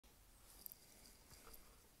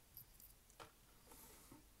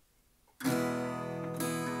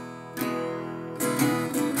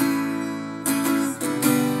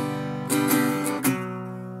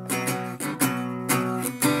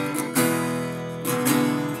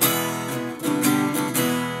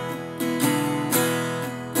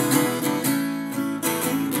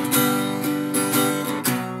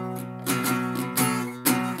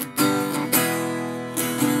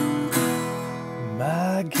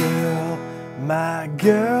my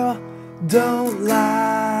girl, don't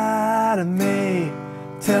lie to me.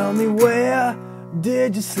 Tell me, where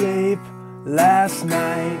did you sleep last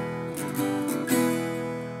night?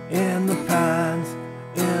 In the pines,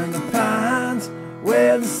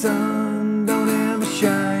 where the sun don't ever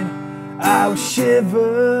shine. I will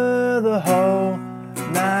shiver the whole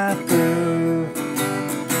night through.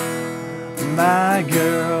 My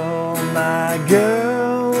girl,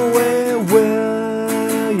 where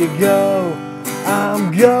will you go?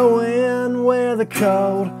 I'm going where the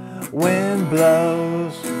cold wind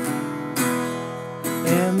blows.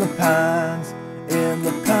 In the pines,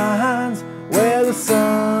 where the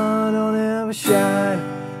sun don't ever shine.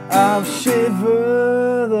 I'll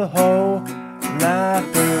shiver the whole night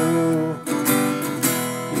through.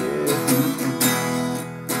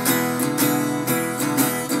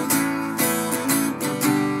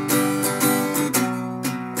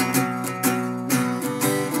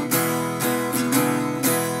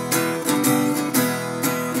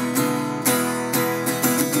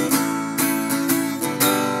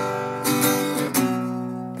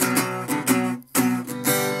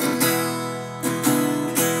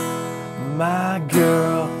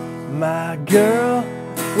 My girl,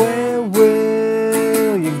 where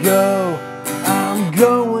will you go? I'm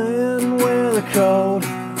going where the cold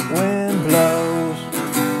wind blows.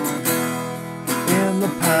 In the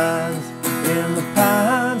pines,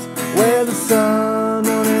 where the sun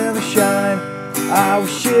don't ever shine. I will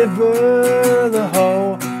shiver the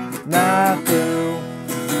whole night through.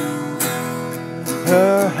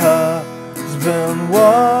 Her husband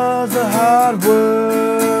was a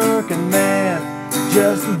hard-working man,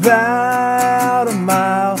 just about a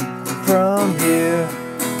mile from here.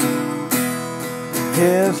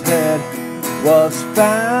 His head was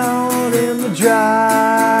found in the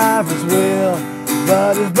driver's wheel,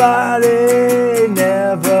 but his body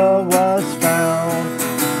never was found.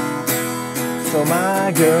 So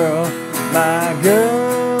my girl,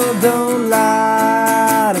 don't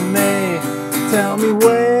lie to me. Tell me,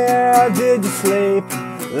 where did you sleep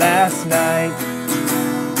last night?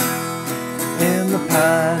 In the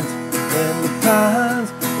pines,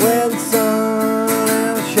 where the sun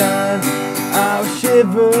never shines. I'll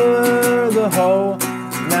shiver the whole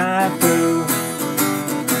night through.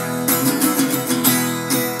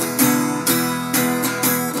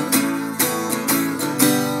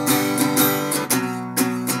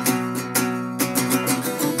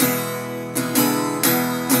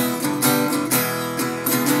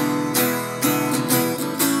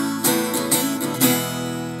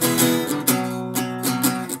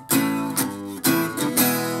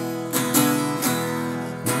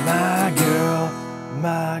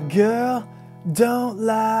 My girl, don't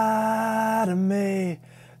lie to me.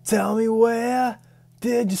 Tell me, where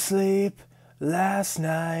did you sleep last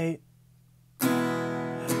night?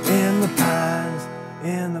 In the pines,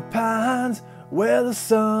 where the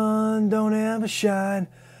sun don't ever shine.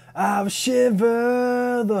 I will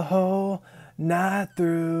shiver the whole night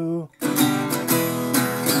through.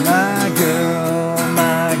 My girl,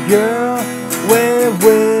 where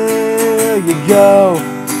will you go?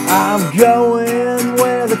 I'm going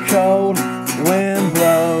where the cold wind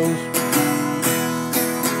blows.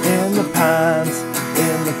 In the pines,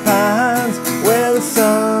 where the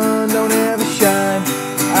sun don't ever shine.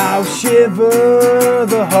 I'll shiver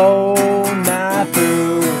the whole night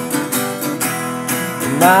through.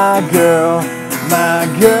 My girl,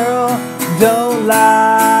 don't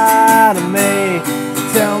lie to me.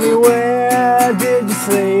 Tell me, where did you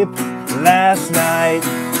sleep last night?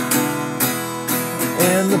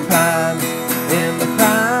 In the pines,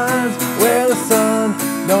 where the sun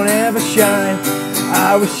don't ever shine.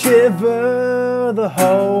 I will shiver the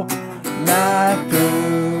whole night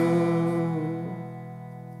through.